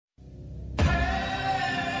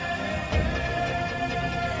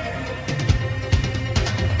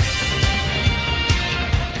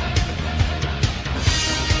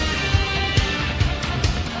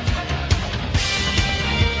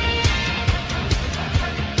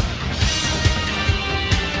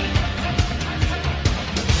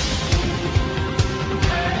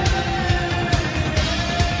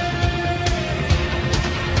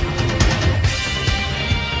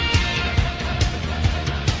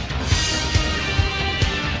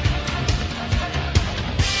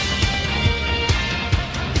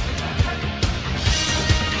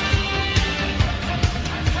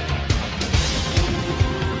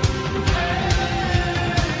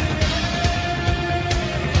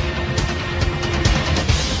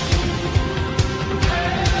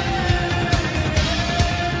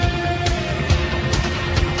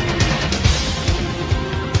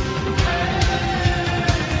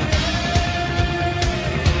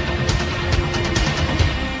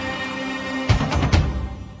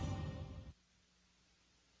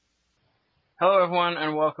Hello, everyone,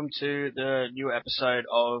 and welcome to the new episode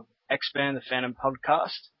of Expand the Fandom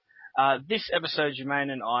podcast. This episode,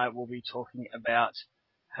 Jermaine and I will be talking about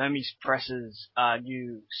Hermes Press's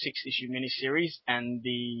new six-issue miniseries and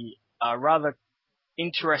the rather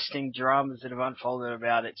interesting dramas that have unfolded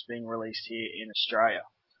about its being released here in Australia.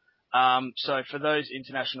 So for those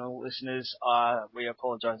international listeners, we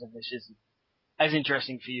apologise if this isn't as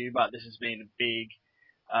interesting for you, but this has been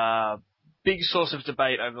a big source of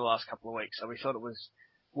debate over the last couple of weeks, so we thought it was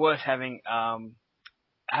worth having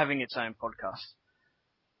its own podcast.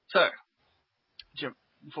 So,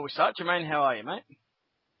 before we start, Jermaine, how are you, mate?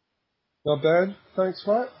 Not bad, thanks,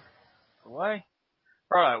 mate. Away.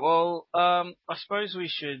 Right, well, I suppose we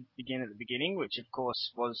should begin at the beginning, which of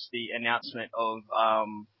course was the announcement of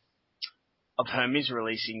Hermes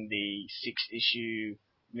releasing the six-issue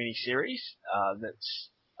miniseries. That's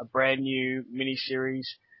a brand new miniseries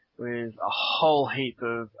with a whole heap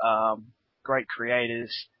of great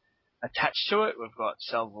creators attached to it. We've got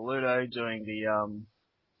Sal Velluto doing the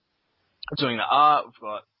art. We've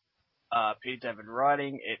got Peter David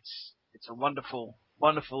writing. It's a wonderful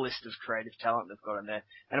list of creative talent they've got in there.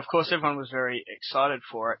 And of course, everyone was very excited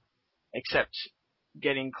for it, except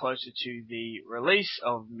getting closer to the release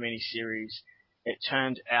of the miniseries, it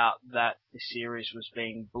turned out that the series was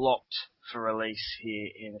being blocked for release here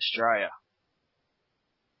in Australia.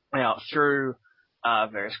 Now, through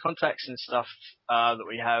various contacts and stuff that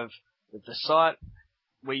we have with the site,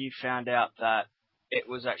 we found out that it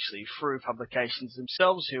was actually Frew Publications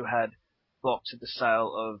themselves who had blocked the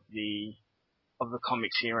sale of the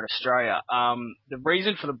comics here in Australia. The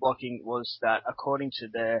reason for the blocking was that, according to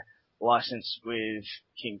their license with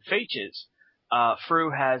King Features,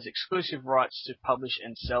 Frew has exclusive rights to publish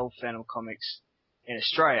and sell Phantom comics in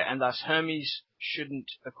Australia, and thus Hermes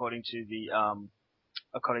shouldn't, according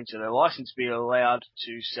to their license, be allowed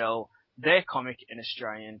to sell their comic in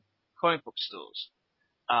Australian comic book stores.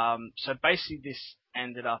 So basically this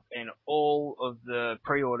ended up in all of the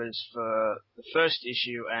pre-orders for the first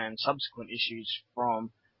issue and subsequent issues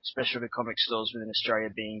from specialty comic stores within Australia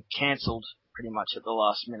being cancelled pretty much at the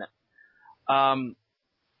last minute.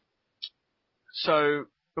 So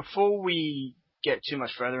before we get too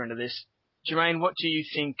much further into this, Jermaine, what do you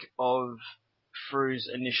think of Frew's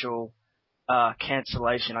initial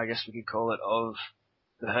cancellation, I guess we could call it, of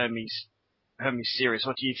the Hermes series?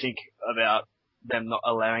 What do you think about them not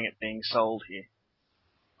allowing it being sold here?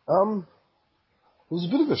 It was a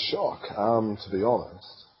bit of a shock, to be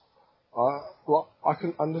honest. I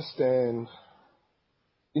can understand,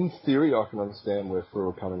 in theory, I can understand where Frew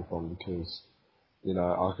are coming from because,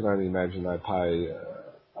 I can only imagine they pay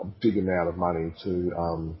a big amount of money to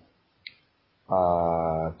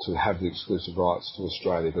have the exclusive rights to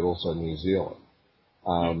Australia, but also New Zealand.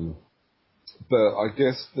 But I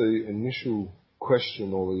guess the initial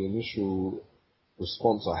question or the initial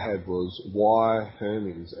response I had was, why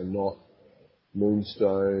Hermes and not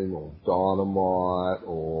Moonstone or Dynamite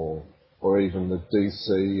or even the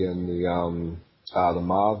DC and the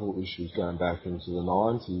Marvel issues going back into the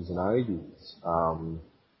 90s and 80s.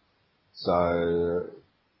 So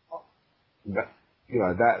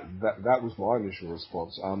that was my initial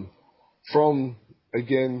response. From,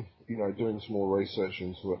 again, doing some more research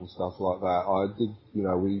into it and stuff like that, I did,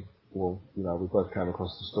 we both came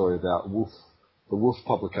across the story about the Wolf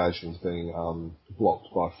publications being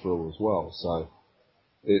blocked by Frew as well. So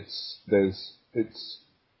it's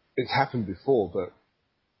happened before, but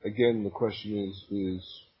again, the question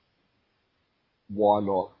is why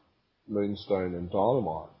not Moonstone and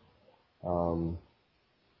Dynamite?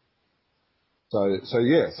 So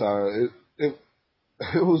it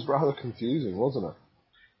was rather confusing, wasn't it?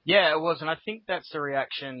 Yeah, it was, and I think that's the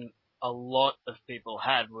reaction a lot of people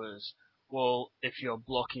had was, well, if you're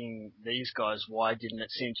blocking these guys, why didn't it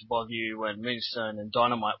seem to bother you when Moonstone and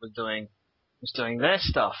Dynamite was doing their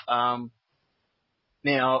stuff?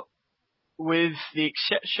 Now, with the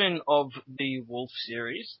exception of the Wolf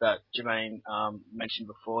series that Jermaine mentioned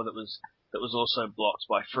before, that was also blocked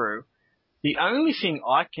by Frew, the only thing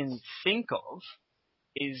I can think of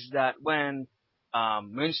is that when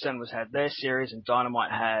Moonstone had their series and Dynamite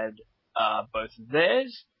had both of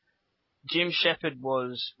theirs, Jim Shepard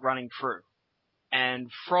was running Frew. And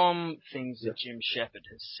from things that Jim Shepard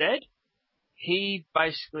has said, he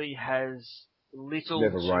basically has little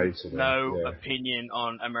to no opinion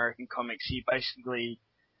on American comics. He basically,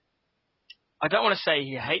 I don't want to say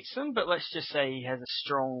he hates them, but let's just say he has a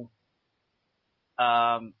strong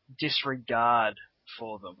disregard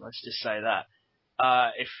for them. Let's just say that.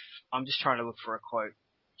 If I'm just trying to look for a quote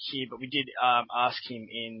here, but we did ask him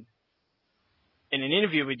in in an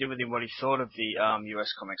interview we did with him what he thought of the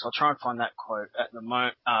US comics. I'll try and find that quote in a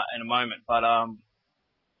moment. But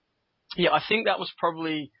yeah, I think that was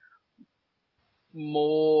probably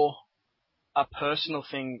more a personal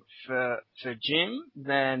thing for Jim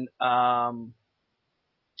than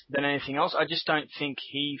anything else. I just don't think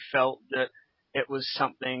he felt that it was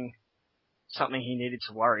something he needed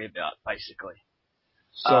to worry about, basically.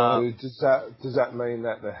 So does that mean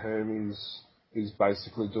that the Hermes is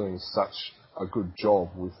basically doing such a good job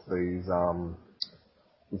with these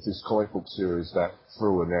with this comic book series that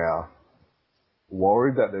Frew are now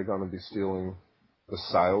worried that they're going to be stealing the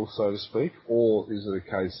sales, so to speak, or is it a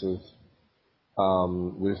case of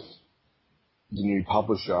with the new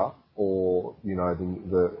publisher, or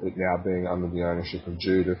it now being under the ownership of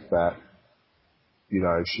Judith, that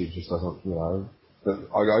she just doesn't,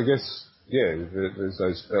 I guess, yeah, there's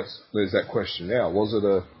that question now. Was it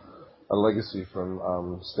a legacy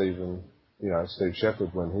from Steve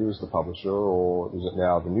Shepherd when he was the publisher, or is it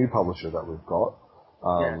now the new publisher that we've got?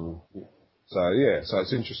 So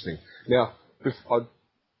it's interesting. Now,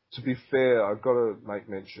 to be fair, I've got to make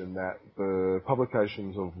mention that the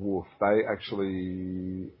publications of Wolf, they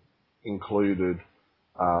actually included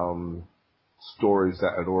stories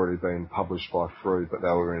that had already been published by Frew, but they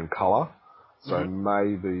were in colour. So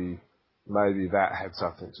maybe that had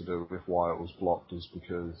something to do with why it was blocked, is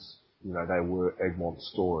because they were Egmont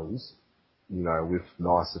stories, with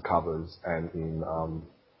nicer covers and in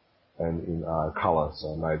colour.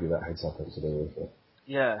 So maybe that had something to do with it.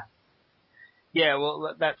 Yeah. Yeah,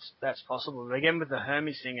 well, that's possible. But again, with the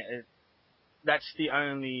Hermes thing, that's the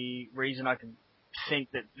only reason I can think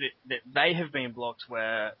that they have been blocked,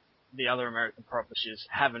 where the other American publishers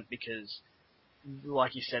haven't, because,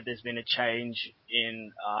 like you said, there's been a change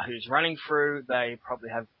in who's running Frew. They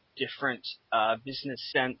probably have different business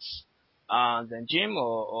sense than Jim,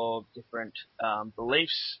 or different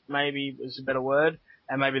beliefs, maybe is a better word.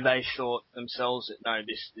 And maybe they thought themselves that, no,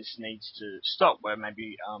 this needs to stop, where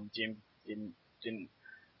maybe Jim didn't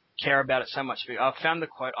care about it so much. I found the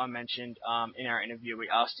quote I mentioned in our interview. We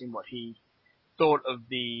asked him what he thought of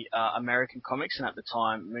the American comics, and at the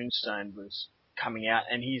time Moonstone was coming out,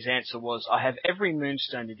 and his answer was, "I have every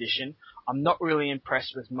Moonstone edition. I'm not really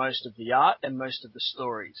impressed with most of the art and most of the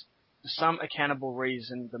stories. For some accountable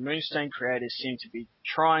reason, the Moonstone creators seem to be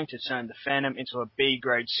trying to turn the Phantom into a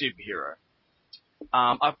B-grade superhero."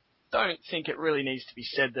 I don't think it really needs to be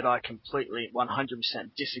said that I completely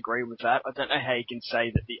 100% disagree with that. I don't know how you can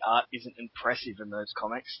say that the art isn't impressive in those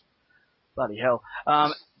comics. Bloody hell.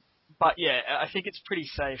 But yeah, I think it's pretty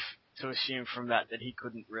safe to assume from that he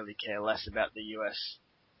couldn't really care less about the US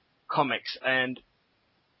comics. And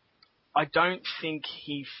I don't think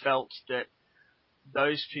he felt that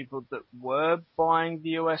those people that were buying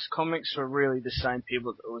the US comics were really the same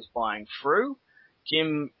people that was buying Frew.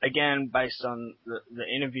 Jim, again, based on the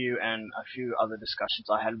interview and a few other discussions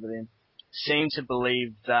I had with him, seemed to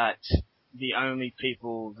believe that the only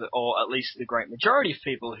people, or at least the great majority of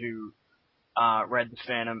people who read the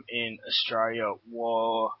Phantom in Australia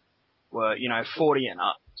were 40 and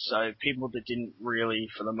up. So people that didn't really,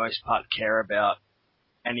 for the most part, care about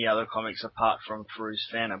any other comics apart from Frew's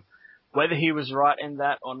Phantom. Whether he was right in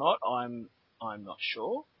that or not, I'm not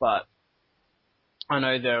sure, but I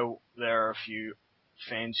know there are a few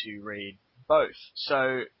fans who read both.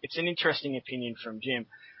 So it's an interesting opinion from Jim.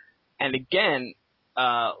 And again,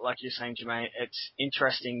 like you're saying, Jermaine, it's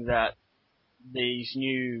interesting that these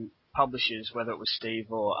new publishers, whether it was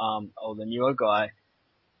Steve or the newer guy,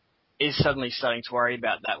 is suddenly starting to worry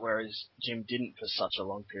about that, whereas Jim didn't for such a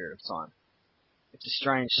long period of time. It's a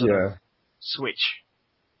strange sort of switch.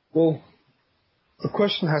 Well, the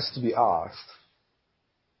question has to be asked,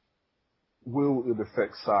 will it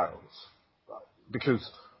affect sales?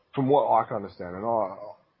 Because from what I can understand, and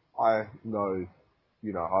I know,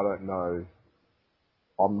 I don't know,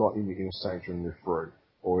 I'm not in the inner sanctum with Frew,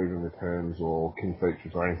 or even with Hermes or King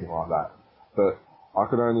Features or anything like that. But I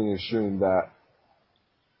could only assume that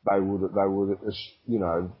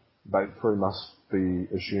Frew must be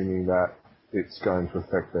assuming that it's going to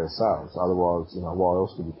affect their sales. Otherwise, why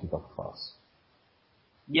else would you keep up a fuss?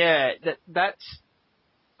 Yeah, that's.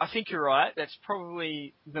 I think you're right. That's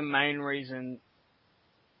probably the main reason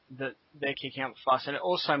that they're kicking up a fuss, and it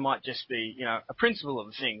also might just be, a principle of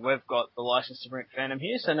the thing. We've got the license to print Phantom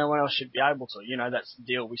here, so no one else should be able to. That's the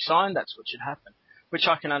deal we signed. That's what should happen, which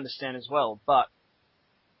I can understand as well. But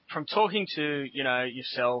from talking to,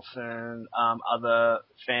 yourself and other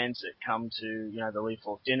fans that come to, the Lee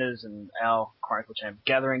Falk dinners and our Chronicle Chamber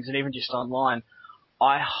gatherings, and even just online,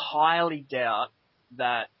 I highly doubt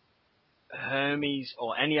that Hermes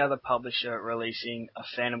or any other publisher releasing a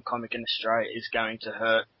Phantom comic in Australia is going to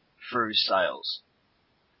hurt Fru's sales.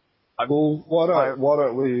 Well, why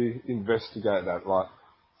don't we investigate that? Like,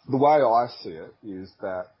 the way I see it is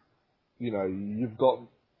that, you know, you've got,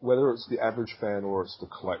 whether it's the average fan or it's the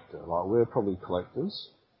collector, like, we're probably collectors.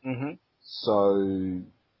 Mm-hmm. So,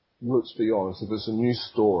 let's be honest, if it's a new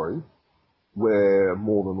story, we're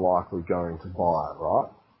more than likely going to buy it, right?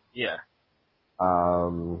 Yeah.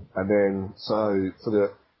 And then, so for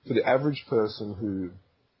the average person who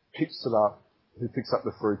picks up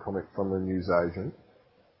the free comic from the newsagent,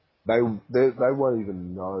 they won't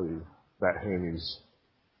even know that Hermes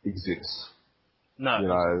exists. No. You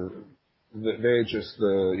know, they're just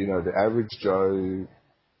the average Joe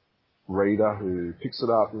reader who picks it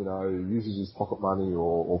up, you know, uses his pocket money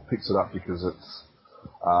or picks it up because it's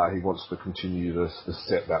he wants to continue the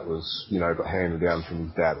set that was, you know, got handed down from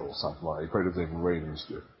his dad or something like that. He probably doesn't even read him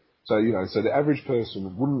still. So, you know, so the average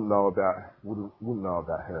person wouldn't know about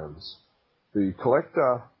Hermes. The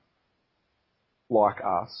collector, like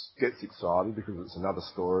us, gets excited because it's another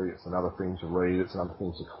story, it's another thing to read, it's another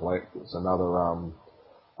thing to collect, it's another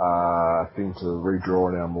thing to redraw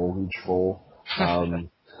on our mortgage for.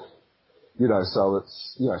 You know, so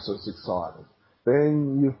it's exciting.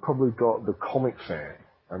 Then you've probably got the comic fan,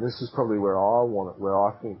 and this is probably where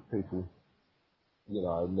I think people, you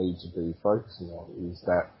know, need to be focusing on, is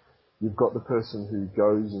that you've got the person who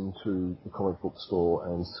goes into the comic book store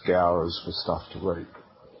and scours for stuff to read.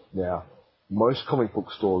 Now, most comic book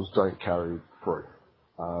stores don't carry free.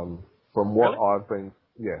 From what I've been,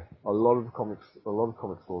 a lot of comic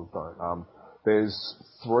stores don't. There's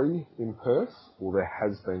 3 in Perth, or there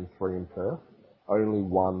has been 3 in Perth. Only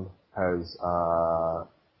one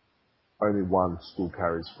still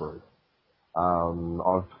carries free.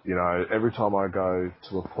 Every time I go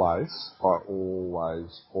to a place, I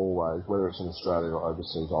always, whether it's in Australia or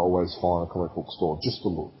overseas, I always find a comic book store just to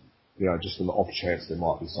look. You know, just on the off chance there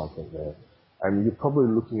might be something there. And you're probably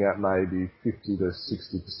looking at maybe 50 to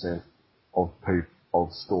 60% of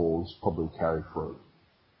stores probably carry free.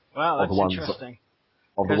 Wow, that's interesting.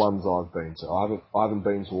 Of the ones I've been to, I haven't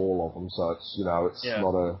been to all of them, so it's, you know,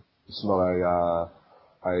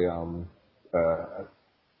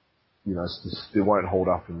 it won't hold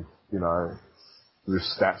up in, you know, with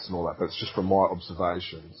stats and all that, but it's just from my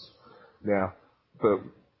observations. Now, but,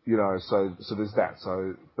 you know, so there's that.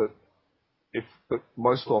 So, but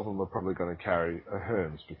most of them are probably going to carry a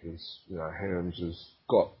Hermes because, you know, Hermes is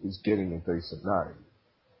getting a decent name.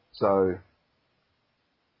 So,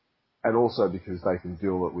 and also because they can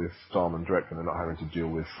deal it with Diamond Direct and they're not having to deal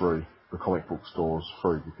with the comic book stores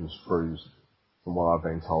because Fru's, from what I've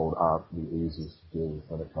been told, aren't the easiest to deal with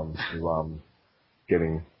when it comes to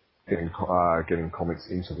getting comics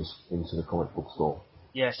into the comic book store.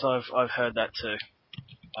 Yes, I've heard that too.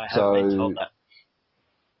 I have been told that.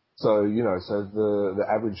 So, you know, so the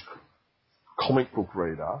average comic book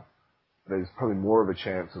reader, there's probably more of a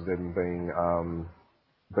chance of them being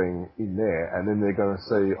in there, and then they're going to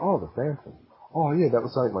see, oh, the Phantom. Oh yeah, that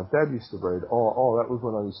was something my dad used to read. Oh, that was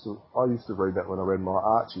when I used to read that when I read my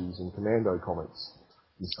Archies and Commando comics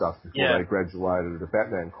and stuff before they graduated to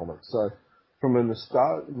Batman comics. So from a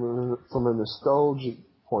nostalgic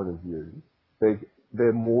point of view,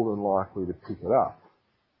 they're more than likely to pick it up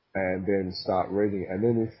and then start reading it. And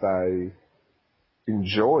then if they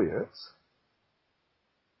enjoy it,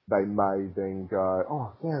 they may then go,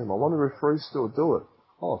 oh damn, I wonder if Free still do it.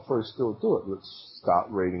 Oh, Free still do it. Let's start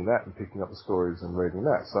reading that and picking up the stories and reading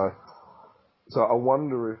that. So I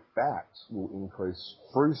wonder if that will increase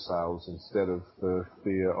Free sales instead of the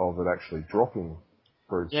fear of it actually dropping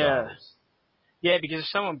Free sales. Yeah, because if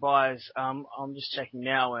someone buys, I'm just checking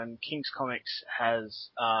now, and King's Comics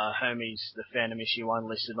has Hermes, the Phantom issue 1,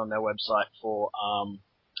 listed on their website for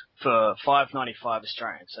 $5.95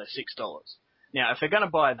 Australian, so $6. Now, if they're going to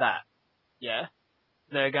buy that,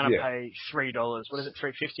 they're going to pay $3. What is it,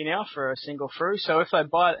 $3.50 now for a single Fru? So if they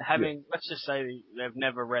buy it, let's just say they've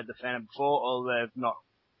never read the Phantom before, or they're not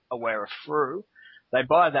aware of Fru, they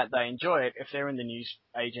buy that, they enjoy it. If they're in the news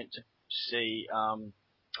agent to see, I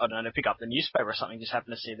don't know, to pick up the newspaper or something, just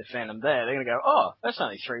happen to see the Phantom there, they're going to go, oh, that's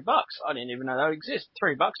only $3. I didn't even know that exists.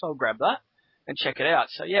 $3, I'll grab that and check it out.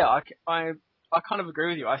 So yeah, I kind of agree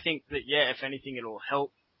with you. I think that, if anything, it'll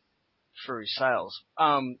help Fru sales.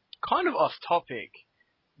 Kind of off topic,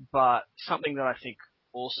 but something that I think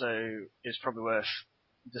also is probably worth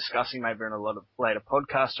discussing maybe in a lot of later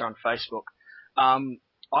podcasts or on Facebook.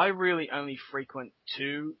 I really only frequent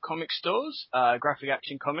 2 comic stores, Graphic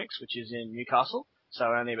Action Comics, which is in Newcastle, so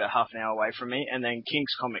only about half an hour away from me, and then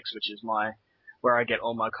King's Comics, which is my where I get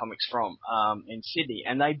all my comics from, in Sydney,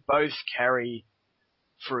 and they both carry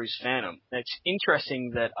Fru's Phantom. It's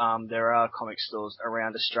interesting that there are comic stores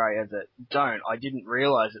around Australia that don't. I didn't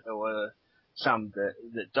realise that there were some that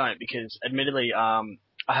don't, because admittedly I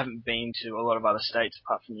haven't been to a lot of other states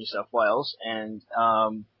apart from New South Wales, and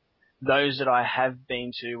those that I have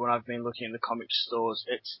been to, when I've been looking at the comic stores,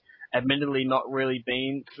 it's admittedly not really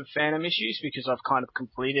been for Phantom issues, because I've kind of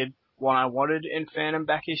completed what I wanted in Phantom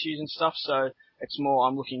back issues and stuff, so it's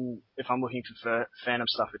more, if I'm looking for Phantom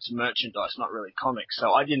stuff, it's merchandise, not really comics,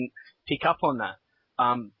 so I didn't pick up on that.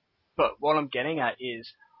 But what I'm getting at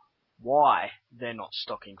is why they're not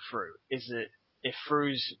stocking Fru. Is it, if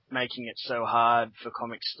Fru's making it so hard for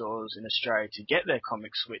comic stores in Australia to get their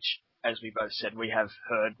comics, which, as we both said, we have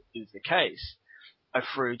heard is the case, are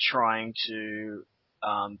Fru trying to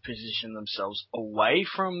position themselves away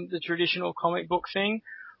from the traditional comic book thing,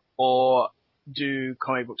 or do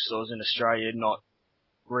comic book stores in Australia not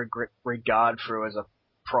regard Fru as a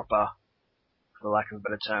proper, for lack of a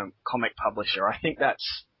better term, comic publisher? I think that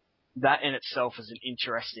in itself is an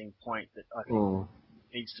interesting point that I think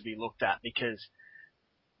needs to be looked at, because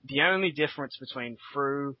the only difference between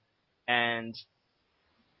Fru and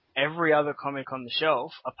every other comic on the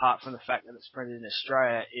shelf, apart from the fact that it's printed in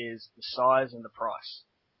Australia, is the size and the price.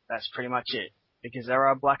 That's pretty much it. Because there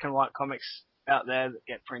are black and white comics out there that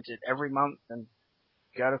get printed every month and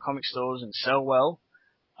go to comic stores and sell well.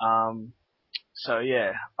 So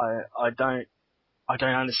yeah, I don't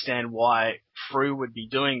understand why Fru would be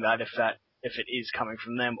doing that if it is coming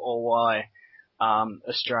from them, or why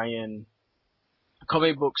Australian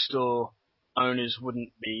comic book store owners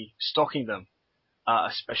wouldn't be stocking them,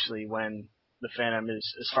 especially when the Phantom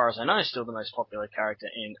is, as far as I know, still the most popular character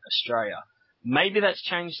in Australia. Maybe that's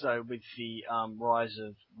changed though with the rise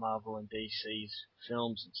of Marvel and DC's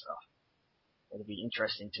films and stuff. It'll be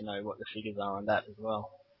interesting to know what the figures are on that as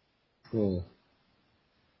well.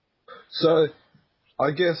 So,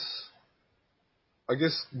 I guess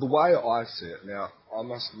the way I see it now, I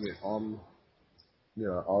must admit, I'm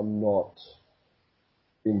not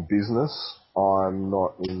in business. I'm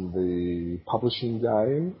not in the publishing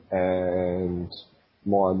game, and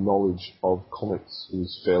my knowledge of comics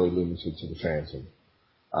is fairly limited to the Phantom.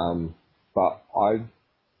 But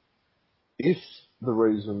if the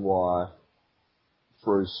reason why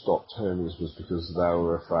Fru stopped Hermes was because they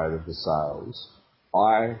were afraid of the sales,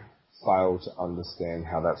 I fail to understand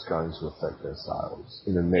how that's going to affect their sales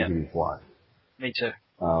in a negative way. Me too.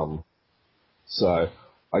 So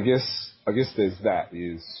I guess there's that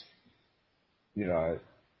is,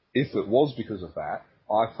 if it was because of that,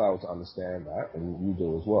 I fail to understand that, and you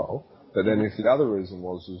do as well. But then if the other reason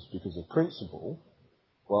was because of principle,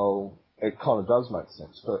 well, it kind of does make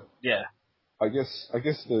sense. But yeah, I guess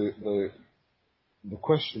the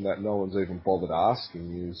question that no one's even bothered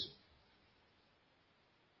asking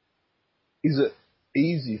is it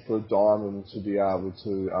easy for Diamond to be able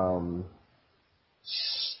to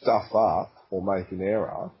stuff up or make an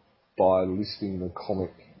error by listing the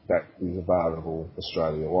comic that is available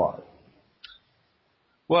Australia-wide?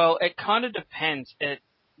 Well, it kind of depends.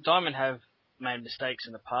 Diamond have made mistakes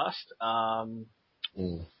in the past.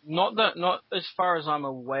 Not as far as I'm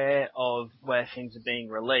aware of where things are being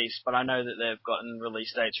released, but I know that they've gotten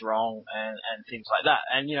release dates wrong and things like that.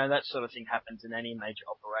 And, that sort of thing happens in any major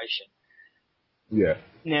operation. Yeah.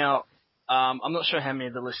 Now, I'm not sure how many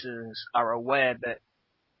of the listeners are aware, but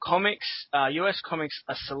US comics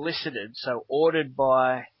are solicited, so ordered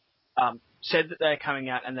by, said that they're coming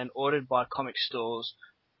out and then ordered by comic stores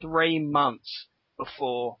 3 months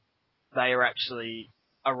before they are actually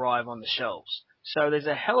arrive on the shelves. So there's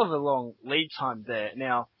a hell of a long lead time there.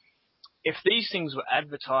 Now, if these things were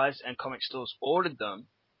advertised and comic stores ordered them,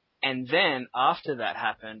 and then after that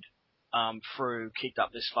happened, Fru kicked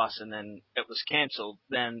up this fuss and then it was cancelled,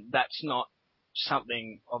 then that's not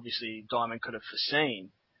something obviously Diamond could have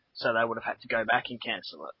foreseen, so they would have had to go back and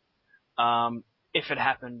cancel it. If it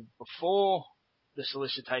happened before the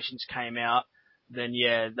solicitations came out, then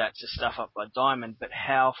yeah, that's a stuff up by Diamond, but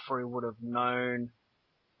how Fru would have known,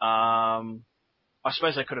 I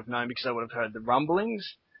suppose they could have known because they would have heard the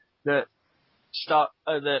rumblings that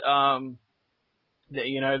the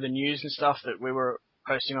news and stuff that we were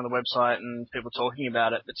posting on the website and people talking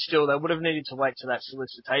about it, but still they would have needed to wait till that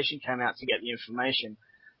solicitation came out to get the information.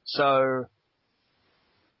 So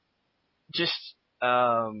just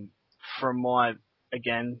from my,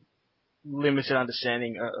 again, limited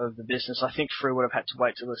understanding of the business, I think Fru would have had to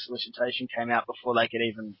wait till the solicitation came out before they could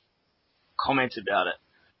even comment about it.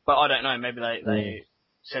 But I don't know, maybe they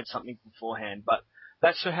said something beforehand. But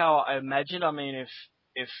that's how I imagine. I mean,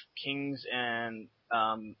 if Kings and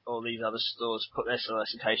all these other stores put their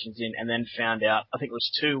solicitations in and then found out, I think it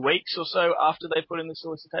was 2 weeks or so after they put in the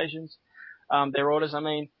solicitations, their orders,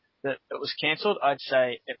 that it was cancelled. I'd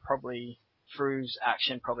say Fru's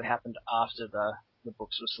action probably happened after the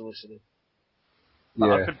books were solicited. But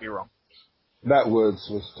Yeah. I could be wrong. That word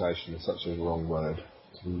solicitation is such a wrong word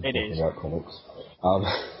to be It talking is. about comics.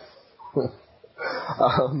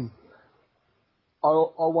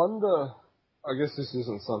 I wonder, I guess this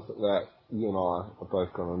isn't something that you and I are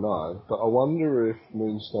both going to know, but I wonder if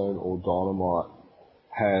Moonstone or Dynamite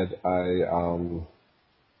had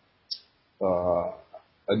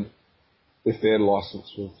if their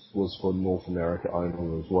license was for North America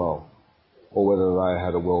only as well, or whether they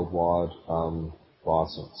had a worldwide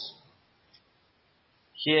license.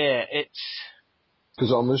 Yeah, it's...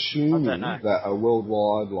 Because I'm assuming I don't know. that a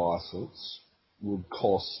worldwide license would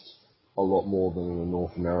cost a lot more than a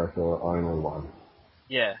North America only one.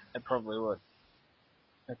 Yeah, it probably would.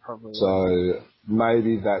 So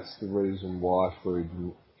maybe that's the reason why Fru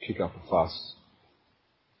didn't kick up a fuss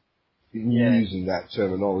using that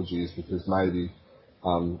terminology, is because maybe,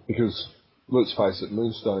 because let's face it,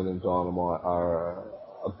 Moonstone and Dynamite are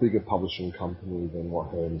a bigger publishing company than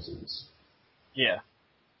what Hermes is. Yeah.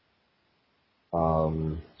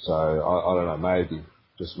 So I don't know, maybe,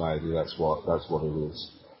 just maybe that's what it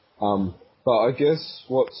is. But I guess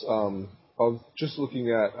I'm just looking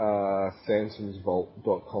at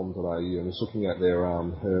phantomsvault.com.au and just looking at their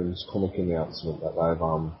Hermes comic announcement that they've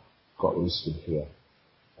got listed here.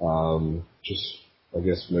 Just I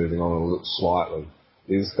guess moving on a little slightly,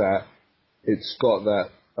 is that it's got that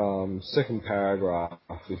second paragraph.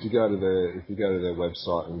 If you go to their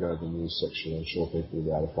website and go to the news section, I'm sure people will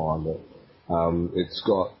be able to find it. It's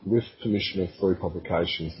got, with permission of Fru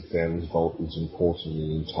Publications, the Phantom's Vault is importing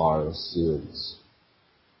the entire series.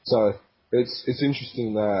 So it's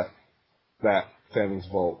interesting that Phantom's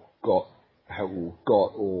Vault got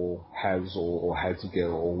or has or had to get,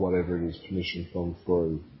 or whatever it is, permission from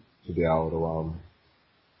Fru to be able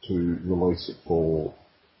to release it for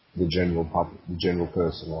the general public, the general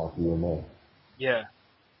person like you and me. Yeah.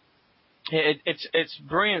 It's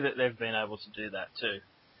brilliant that they've been able to do that too.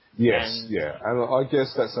 Yes, yeah. And I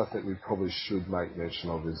guess that's something we probably should make mention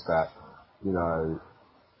of, is that,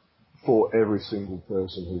 for every single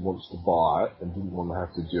person who wants to buy it and didn't want to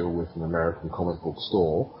have to deal with an American comic book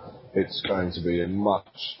store, it's going to be a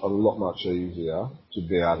lot much easier to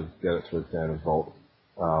be able to get it through Phantom's Vault.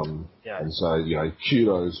 And so,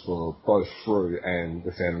 kudos for both Fru and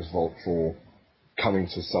the Phantom's Vault for coming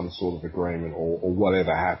to some sort of agreement or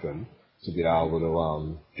whatever happened to be able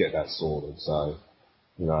to get that sorted. So,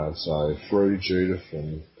 so Fru, Judith,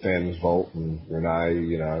 and Phantom's Vault, and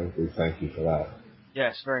Renee, we thank you for that.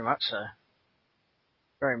 Yes, very much so.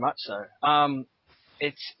 Very much so.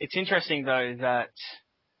 It's interesting though that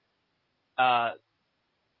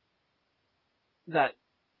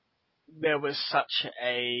there was such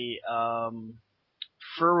a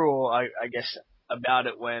furore, I guess, about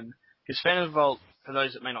it because Phantom's Vault, for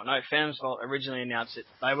those that may not know, Phantom's Vault originally announced that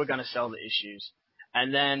they were going to sell the issues,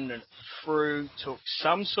 and then Fru took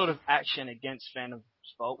some sort of action against Phantom's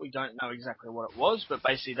Vault. We don't know exactly what it was, but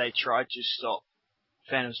basically they tried to stop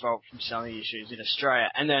Phantom's Vault from selling issues in Australia.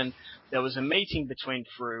 And then there was a meeting between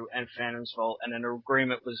Fru and Phantom's Vault, and an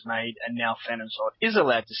agreement was made, and now Phantom's Vault is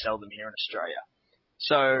allowed to sell them here in Australia.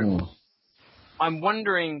 So I'm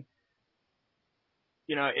wondering,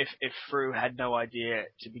 if Fru had no idea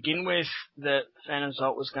to begin with that Phantom's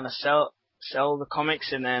Vault was going to sell the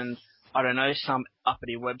comics, and then, I don't know, some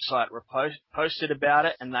uppity website posted about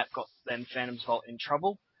it, and that got then Phantom's Vault in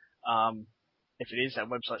trouble. If it is, that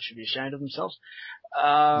website should be ashamed of themselves.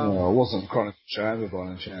 No, it wasn't Chronicle Chamber by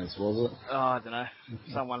any chance, was it? Oh, I don't know.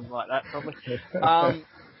 Someone like that, probably.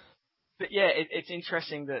 But yeah, it's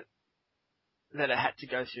interesting that it had to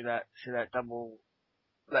go through that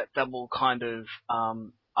double kind of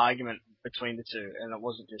argument between the two, and it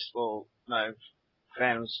wasn't just, well, no,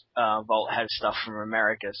 Phantom's Vault has stuff from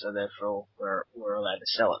America, so therefore we're allowed to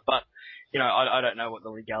sell it. But I don't know what the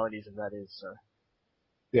legalities of that is. So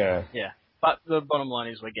yeah. But the bottom line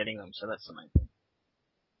is we're getting them, so that's the main thing.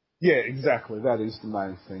 Yeah, exactly. That is the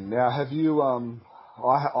main thing. Now, have you?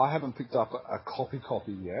 I haven't picked up a copy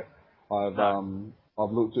yet. I've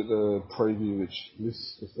looked at the preview, which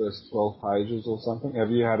lists the first 12 pages or something. Have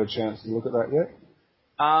you had a chance to look at that yet?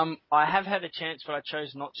 I have had a chance, but I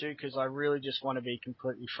chose not to because I really just want to be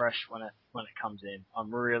completely fresh when it comes in.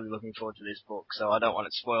 I'm really looking forward to this book, so I don't want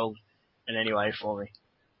it spoiled in any way for me.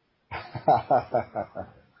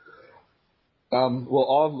 Well,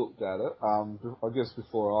 I've looked at it. I guess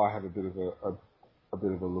before I have a bit of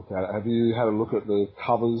a look at it, have you had a look at the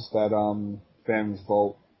covers that Fam's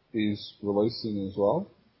Vault is releasing as well?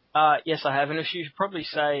 Yes, I have, and I should probably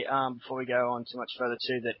say, before we go on too much further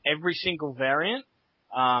too, that every single variant,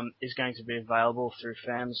 is going to be available through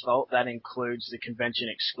Fam's Vault. That includes the convention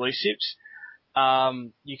exclusives.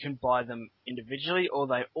 You can buy them individually, or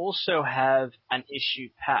they also have an issue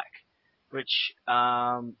pack, which,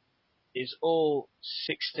 is all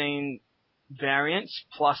 16 variants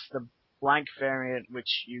plus the blank variant,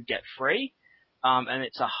 which you get free. And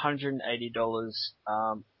it's $180,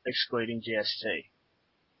 excluding GST.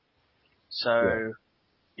 So,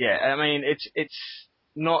 yeah, I mean, it's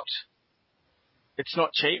not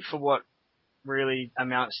cheap for what really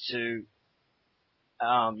amounts to,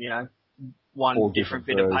 one All different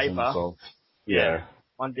bit of paper. Yeah.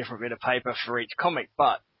 One different bit of paper for each comic.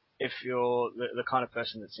 But if you're the kind of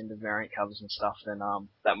person that's into variant covers and stuff, then,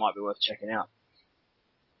 that might be worth checking out.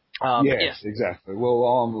 Yes, exactly. Well,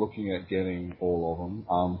 I'm looking at getting all of them.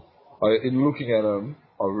 In looking at them,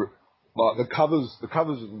 like the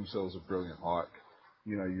covers of themselves are brilliant. Like,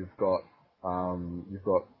 you've got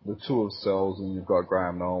the two of Cells, and you've got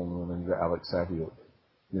Graham Nolan, and then you've got Alex Saviuk.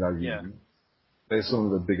 They're some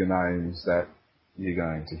of the bigger names that you're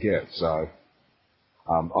going to get. So,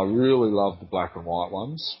 I really love the black and white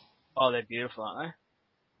ones. Oh, they're beautiful, aren't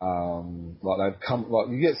they? Like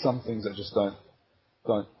you get some things that just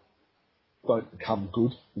don't come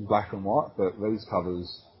good in black and white, but these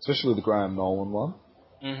covers, especially the Graham Nolan one,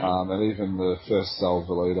 and even the first Sal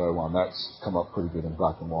Valido one, that's come up pretty good in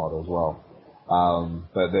black and white as well.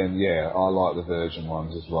 But then, I like the Virgin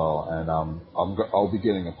ones as well, and I'll be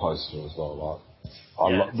getting a poster as well.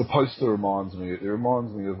 The poster reminds me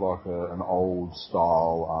of like an old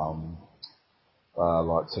style,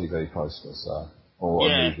 like TV poster, or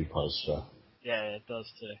a movie poster. Yeah, it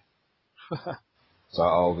does too. So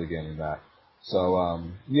I'll be getting that. So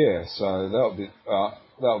so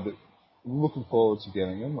that'll be looking forward to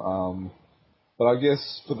getting them. But I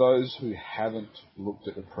guess for those who haven't looked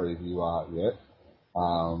at the preview art yet,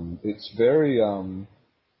 it's very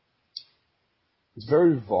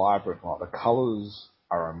vibrant. Like the colours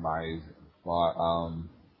are amazing. Like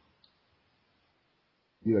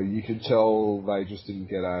you can tell they just didn't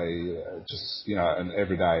get an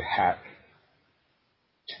everyday hack.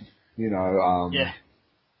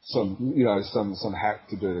 Some hack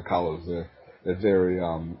to do the colours. They're very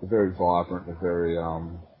vibrant. They're very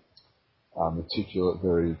meticulous,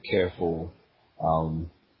 very careful. And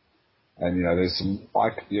there's some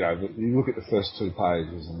you look at the first two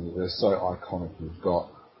pages and they're so iconic. You've got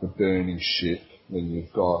the burning ship, then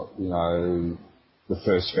you've got the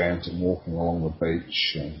first Phantom walking along the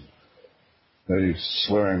beach, and they're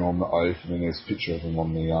swearing on the oath, and then there's a picture of him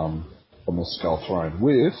on the skull throne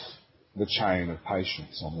with the chain of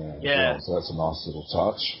patience on there as well. So that's a nice little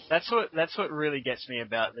touch. That's what really gets me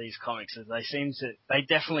about these comics, is they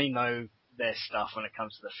definitely know their stuff when it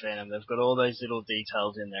comes to the Phantom. They've got all those little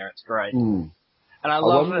details in there. It's great. And I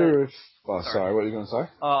love wonder if... Oh, sorry, what are you going to say?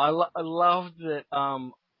 I loved that,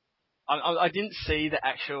 I didn't see the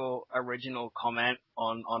actual original comment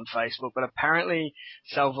on Facebook, but apparently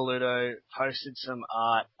Sal Valido posted some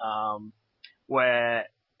art, where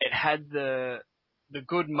it had the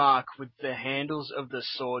good mark with the handles of the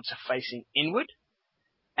swords facing inward,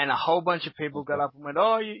 and a whole bunch of people got up and went,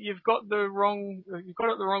 "Oh, you've got it the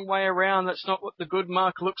wrong way around. That's not what the good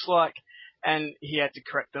mark looks like." And he had to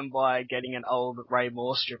correct them by getting an old Ray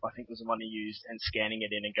Moore strip, I think was the one he used, and scanning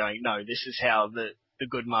it in and going, "No, this is how the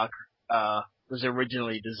good mark was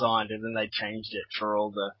originally designed," and then they changed it for all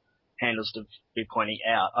the handles to be pointing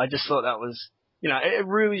out. I just thought that was, it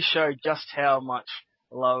really showed just how much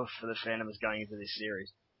love for the Phantom is going into this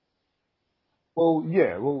series. Well,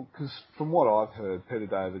 because from what I've heard, Peter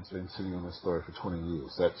David's been sitting on this story for 20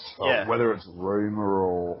 years. That's whether it's rumor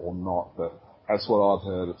or not, but that's what I've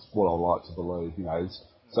heard. It's what I like to believe.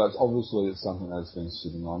 So it's obviously something that's been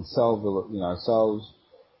sitting on. Sal's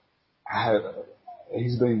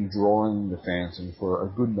he's been drawing the Phantom for a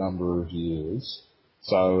good number of years.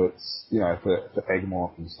 So it's for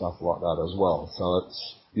Egmont and stuff like that as well. So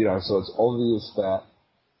it's obvious that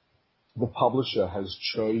the publisher has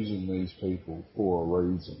chosen these people for a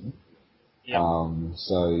reason.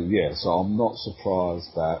 So I'm not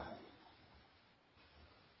surprised that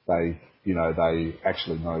they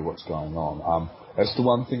actually know what's going on. That's the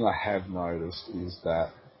one thing I have noticed is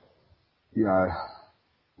that,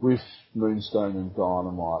 with Moonstone and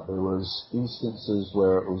Dynamite, there was instances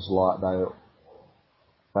where it was like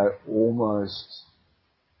they almost,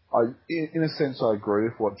 in a sense I agree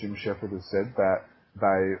with what Jim Shepard has said, that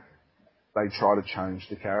they try to change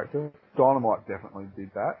the character. Dynamite definitely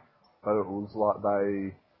did that, but it was like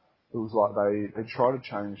they try to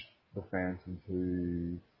change the Phantom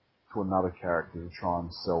to another character to try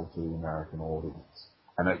and sell to the American audience.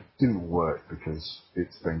 And it didn't work because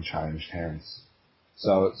it's been changed hands.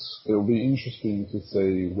 So it'll be interesting to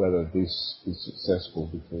see whether this is successful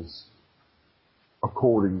because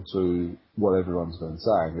according to what everyone's been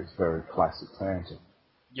saying, it's very classic Phantom.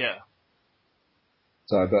 Yeah.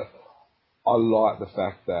 So, but I like the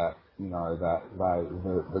fact that, you know, that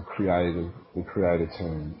the creative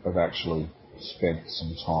team have actually spent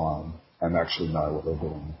some time and actually know what they're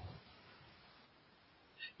doing.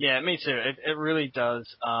 Yeah, me too. It really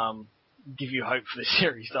does give you hope for the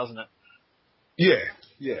series, doesn't it?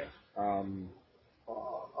 Yeah.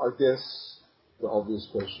 I guess the obvious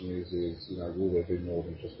question is, you know, will there be more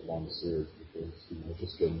than just one series? Because, you know,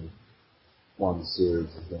 just getting one series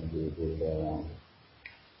is going to be a bit of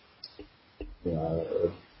you know,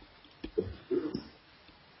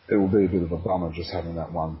 it will be a bit of a bummer just having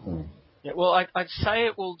that one thing. Yeah, well, I'd say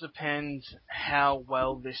it will depend how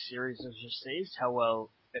well this series is received, how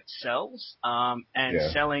well it sells,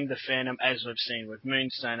 and selling the Phantom, as we've seen with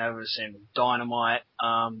Moonstone, as we've seen with Dynamite,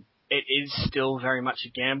 it is still very much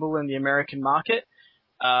a gamble in the American market,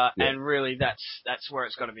 and really that's where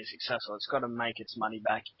it's got to be successful. It's got to make its money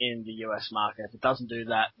back in the US market. If it doesn't do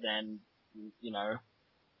that, then, you know,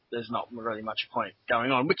 there's not really much point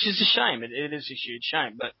going on, which is a shame. It is a huge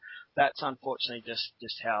shame, but that's unfortunately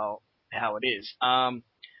just how it is.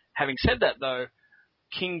 Having said that, though,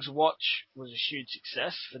 King's Watch was a huge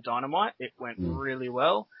success for Dynamite. It went really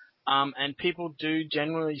well, and people do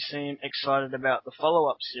generally seem excited about the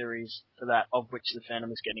follow-up series for that, of which the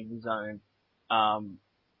Phantom is getting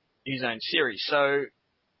his own series. So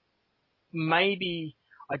maybe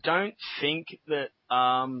I don't think that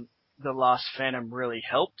the last Phantom really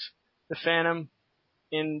helped the Phantom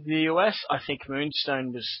in the US. I think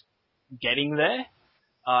Moonstone was getting there.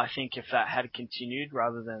 I think if that had continued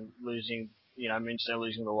rather than losing, you know, Moonstone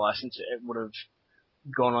losing the license, it would have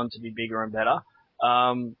gone on to be bigger and better.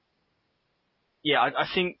 I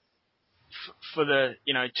think for the,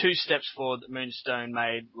 you know, 2 steps forward that Moonstone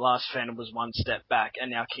made, last Phantom was 1 step back, and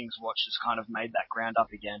now King's Watch has kind of made that ground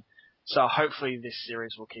up again. So hopefully this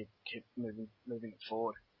series will keep moving it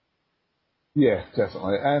forward. Yeah,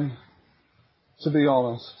 definitely. And to be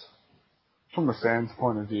honest, from the fans'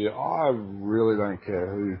 point of view, I really don't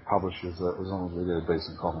care who publishes it as long as we get a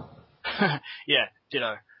decent comic. Yeah,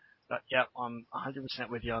 ditto. But, yeah, I'm 100%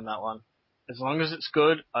 with you on that one. As long as it's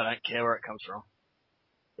good, I don't care where it comes from.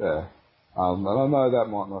 Yeah. And I know that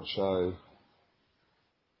might not show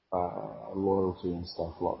loyalty and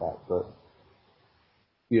stuff like that, but,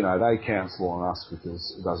 you know, they cancel on us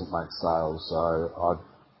because it doesn't make sales, so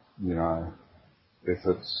you know, if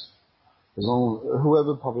it's, as long as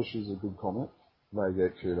whoever publishes a good comic, they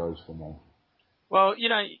get kudos from me. Well, you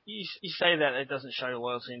know, you say that it doesn't show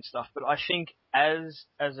loyalty and stuff, but I think as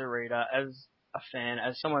a reader, as a fan,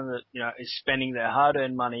 as someone that, you know, is spending their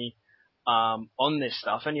hard-earned money on this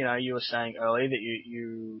stuff, and, you know, you were saying earlier that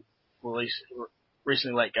you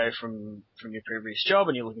recently let go from your previous job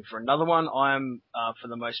and you're looking for another one. I'm, for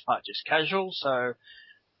the most part, just casual, so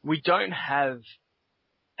we don't have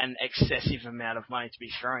an excessive amount of money to be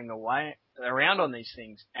throwing away around on these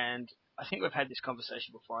things. And I think we've had this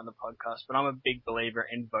conversation before on the podcast, but I'm a big believer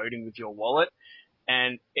in voting with your wallet.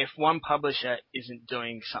 And if one publisher isn't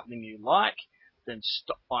doing something you like, then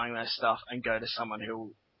stop buying their stuff and go to someone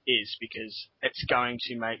who is, because it's going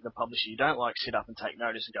to make the publisher you don't like sit up and take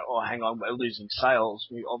notice and go, oh, hang on, we're losing sales.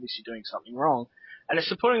 We're obviously doing something wrong. And it's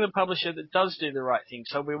supporting the publisher that does do the right thing,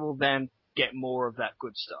 so we will then get more of that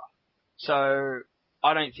good stuff. So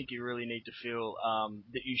I don't think you really need to feel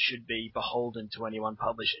that you should be beholden to any one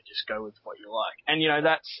publisher. Just go with what you like. And, you know, and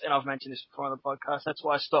I've mentioned this before on the podcast, that's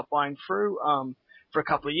why I stopped buying through for a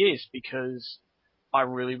couple of years, because I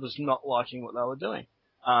really was not liking what they were doing.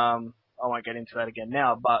 I won't get into that again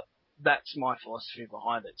now, but that's my philosophy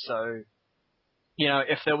behind it. So, you know,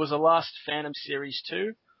 if there was a last Phantom Series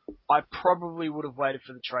 2, I probably would have waited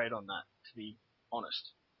for the trade on that, to be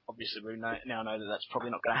honest. Obviously, we now know that that's probably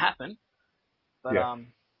not going to happen. But,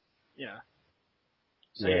 you know.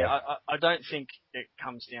 So, I don't think it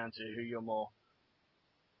comes down to who you're more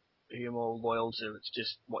loyal to. It's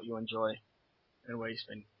just what you enjoy and where you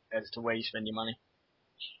spend your money.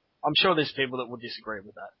 I'm sure there's people that will disagree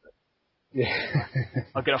with that. But yeah.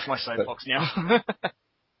 I'll get off my soapbox now.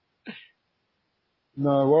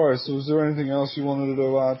 No worries. So was there anything else you wanted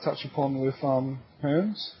to touch upon with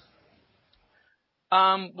Herms?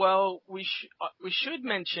 Well, we should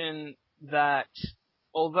mention that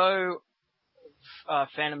although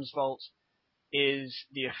Phantom's Vault is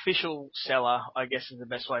the official seller, I guess is the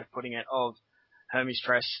best way of putting it, of Hermes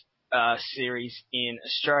Press, series in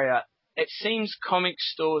Australia. It seems comic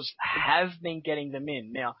stores have been getting them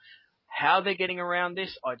in. Now, how they're getting around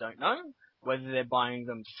this, I don't know. Whether they're buying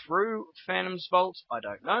them through Phantom's Vault, I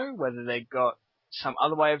don't know. Whether they've got some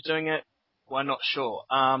other way of doing it, we're not sure.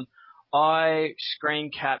 I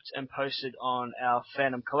screen capped and posted on our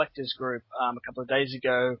Phantom Collectors group a couple of days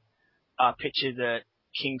ago a picture that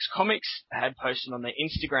King's Comics had posted on their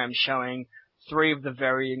Instagram showing 3 of the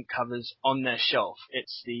variant covers on their shelf.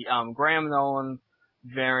 It's the Graham Nolan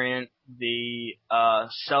variant, the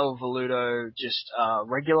Sal Velluto just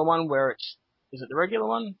regular one where is it the regular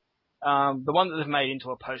one? The one that they've made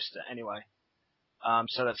into a poster anyway.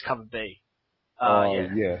 So that's cover B.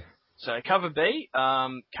 Yeah. So cover B,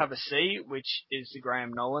 cover C, which is the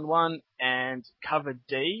Graham Nolan one, and cover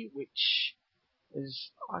D, which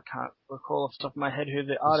is, I can't recall off the top of my head who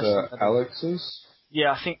the artist is. Alex's?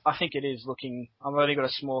 Yeah, I think it is looking, I've only got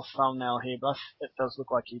a small thumbnail here, but it does look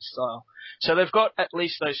like his style. So they've got at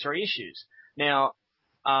least those 3 issues. Now,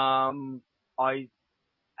 I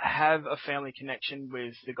have a family connection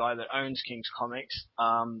with the guy that owns King's Comics,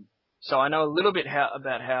 so I know a little bit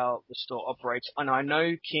about how the store operates, and I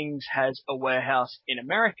know King's has a warehouse in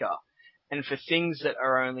America, and for things that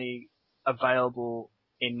are only available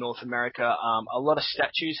in North America, a lot of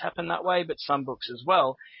statues happen that way, but some books as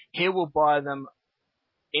well. He will buy them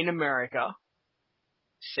in America,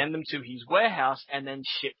 send them to his warehouse, and then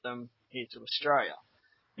ship them here to Australia.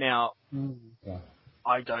 Now,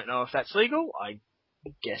 I don't know if that's legal. I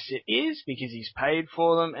guess it is, because he's paid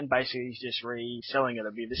for them, and basically he's just reselling it.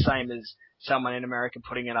 It'd be the same as someone in America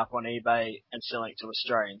putting it up on eBay and selling it to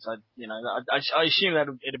Australians. I assume that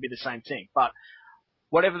it'd be the same thing. But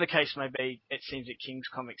whatever the case may be, it seems that King's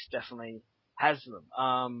Comics definitely has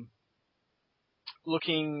them.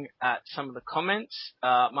 Looking at some of the comments,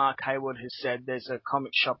 Mark Hayward has said there's a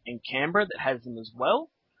comic shop in Canberra that has them as well.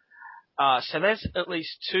 So there's at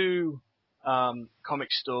least 2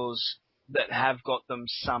 comic stores that have got them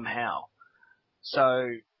somehow.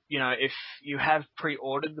 So, if you have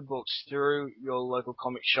pre-ordered the books through your local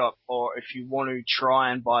comic shop, or if you want to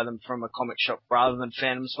try and buy them from a comic shop rather than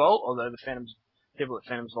Phantom's Vault, although the people at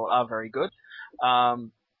Phantom's Vault are very good,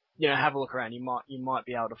 have a look around. You might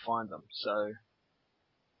be able to find them. So,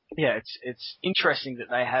 yeah, it's interesting that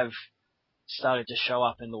they have started to show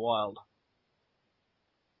up in the wild.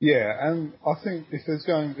 Yeah, and I think if there's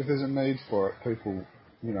a need for it, people,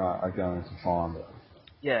 are going to find it.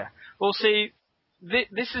 Yeah. Well, see,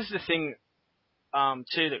 this is the thing,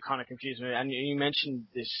 too, that kind of confused me. And you mentioned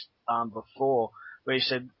this before, where you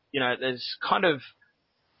said, there's kind of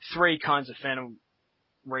 3 kinds of Phantom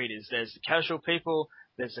readers. There's the casual people,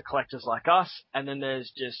 there's the collectors like us, and then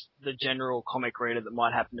there's just the general comic reader that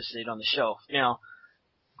might happen to see it on the shelf. Now,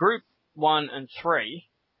 group 1 and 3,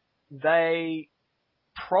 they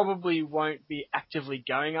probably won't be actively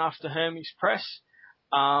going after Hermes Press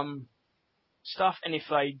stuff, and if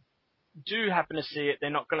they do happen to see it, they're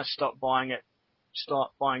not going to start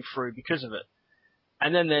buying through because of it.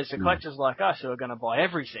 And then there's the collectors like us who are going to buy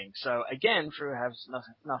everything. So again, Frew has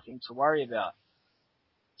nothing to worry about.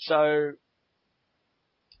 So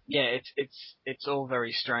yeah, it's all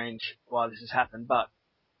very strange why this has happened. But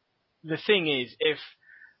the thing is, if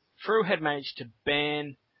Frew had managed to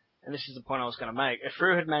ban, and this is the point I was going to make, if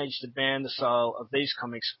Frew had managed to ban the sale of these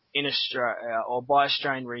comics in Australia, or by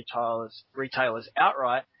Australian retailers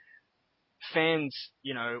outright, fans,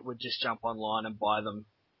 would just jump online and buy them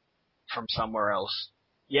from somewhere else.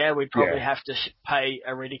 Yeah, we'd probably have to pay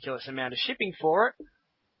a ridiculous amount of shipping for it,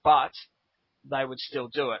 but they would still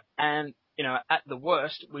do it. And, at the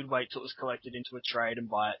worst, we'd wait till it was collected into a trade and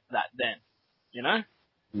buy that then,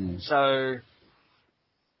 So,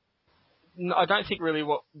 I don't think really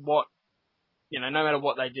what no matter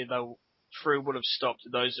what they did, Frew would have stopped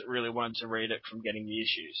those that really wanted to read it from getting the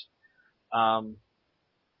issues.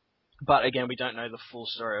 But again, we don't know the full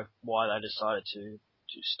story of why they decided to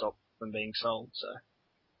stop them being sold. So,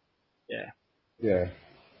 yeah. Yeah.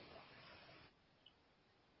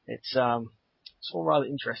 It's all rather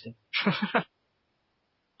interesting.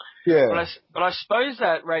 Yeah. But I suppose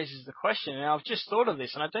that raises the question, and I've just thought of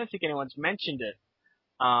this, and I don't think anyone's mentioned it.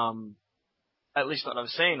 At least that I've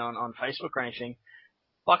seen on Facebook or anything.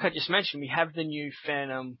 Like I just mentioned, we have the new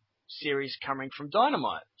Phantom series coming from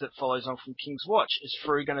Dynamite that follows on from King's Watch. Is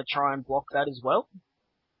Frew going to try and block that as well?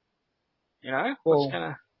 What's going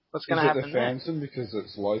to happen there? Is it the Phantom because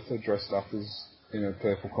it's Lothar dressed up in a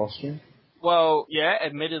purple costume? Well, yeah,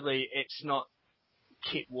 admittedly, it's not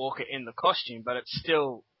Kit Walker in the costume, but it's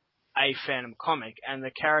still a Phantom comic, and the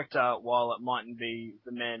character, while it mightn't be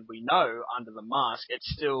the man we know under the mask, it's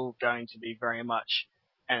still going to be very much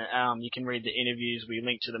and you can read the interviews. We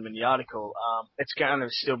link to them in the article. It's going to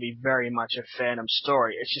still be very much a Phantom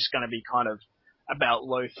story. It's just going to be kind of about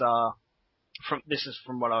Lothar. This is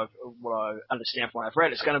from what I understand from what I've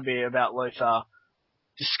read. It's going to be about Lothar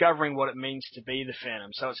discovering what it means to be the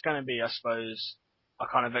Phantom. So it's going to be, I suppose, a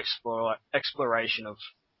kind of exploration of,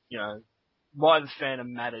 why the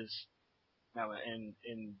Phantom matters,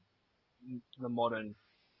 in the modern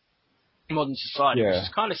society, which is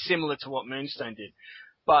kind of similar to what Moonstone did.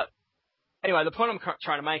 But anyway, the point I'm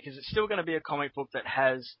trying to make is it's still going to be a comic book that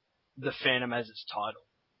has the Phantom as its title.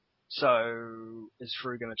 So is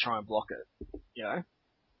Frew going to try and block it?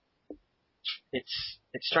 It's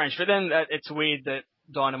strange. But then it's weird that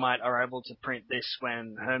Dynamite are able to print this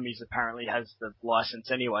when Hermes apparently has the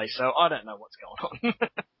license anyway. So I don't know what's going on.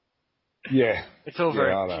 Yeah. It's all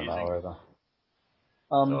very confusing. I don't know either.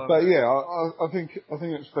 But yeah, I think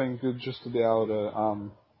it's been good just to be able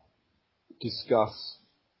to discuss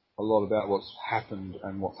a lot about what's happened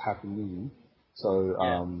and what's happening. So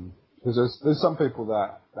because there's some people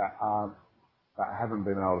that haven't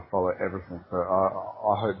been able to follow everything, but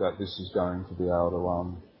I hope that this is going to be able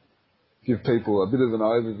to give people a bit of an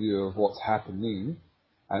overview of what's happening,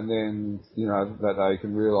 and then that they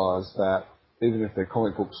can realise that even if their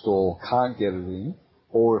comic book store can't get it in,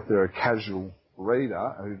 or if they're a casual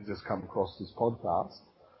reader who've just come across this podcast,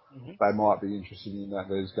 they might be interested in that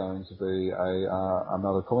there's going to be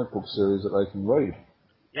another comic book series that they can read.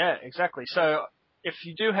 Yeah, exactly. So if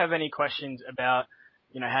you do have any questions about,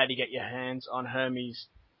 how to get your hands on Hermes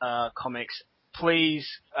comics, please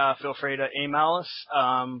feel free to email us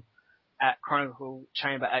at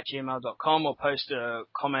chroniclechamber@gmail.com or post a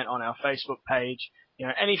comment on our Facebook page.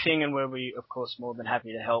 Anything, and we'll be, of course, more than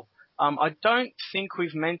happy to help. I don't think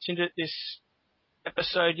we've mentioned it this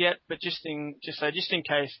episode yet, but just in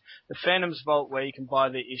case, the Phantom's Vault, where you can buy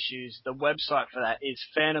the issues, the website for that is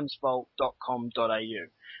phantomsvault.com.au,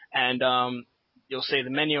 and you'll see the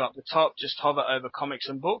menu up the top. Just hover over comics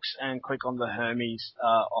and books and click on the Hermes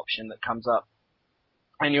option that comes up,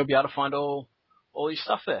 and you'll be able to find all your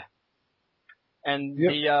stuff there. And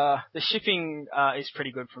the shipping is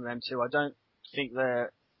pretty good from them too. I don't think the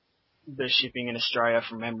shipping in Australia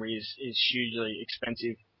from memory is hugely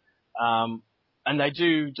expensive. And they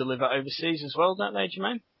do deliver overseas as well, don't they,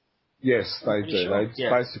 Jermaine? Yes, they do. Sure. They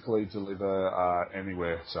basically deliver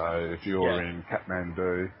anywhere. So if you're in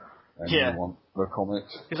Kathmandu and you want the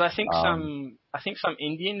comics, because I think some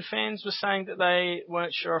Indian fans were saying that they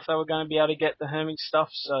weren't sure if they were going to be able to get the Hermes stuff,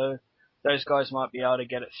 so those guys might be able to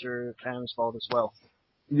get it through Phantom's Vault as well.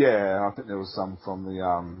 Yeah, I think there was some from the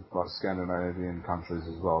Scandinavian countries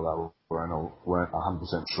as well that weren't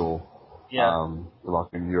 100% sure. Yeah.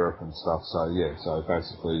 Like in Europe and stuff. So so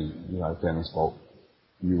basically, Phantom's Vault,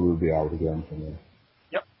 you will be able to get them from there.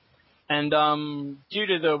 Yep. And due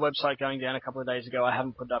to the website going down a couple of days ago, I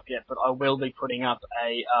haven't put it up yet, but I will be putting up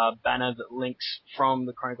a banner that links from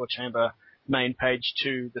the Chronicle Chamber main page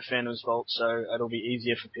to the Phantom's Vault, so it'll be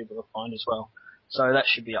easier for people to find as well. So that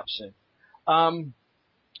should be up soon.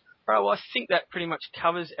 Right, well, I think that pretty much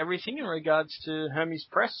covers everything in regards to Hermes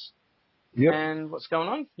Press and what's going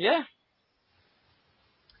on. Yeah.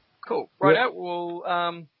 Cool. Right out. Well,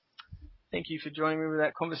 thank you for joining me with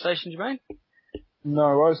that conversation, Jermaine.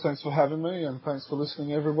 No worries. Thanks for having me, and thanks for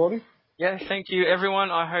listening, everybody. Yeah, thank you,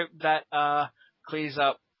 everyone. I hope that clears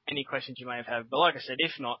up any questions you may have had. But like I said,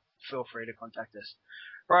 if not, feel free to contact us.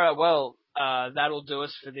 Right, well, that'll do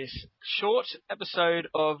us for this short episode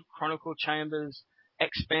of Chronicle Chambers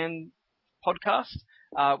Expand podcast.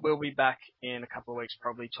 We'll be back in a couple of weeks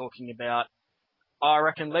probably talking about, I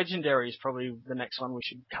reckon, Legendary is probably the next one we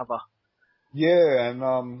should cover. Yeah, and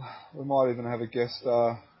we might even have a guest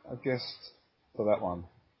for that one.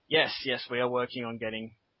 Yes, we are working on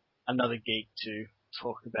getting another geek to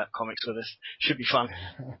talk about comics with us. Should be fun.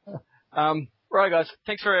 Right, guys.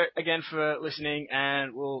 Thanks again for listening,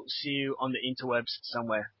 and we'll see you on the interwebs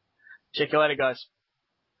somewhere. Check you later, guys.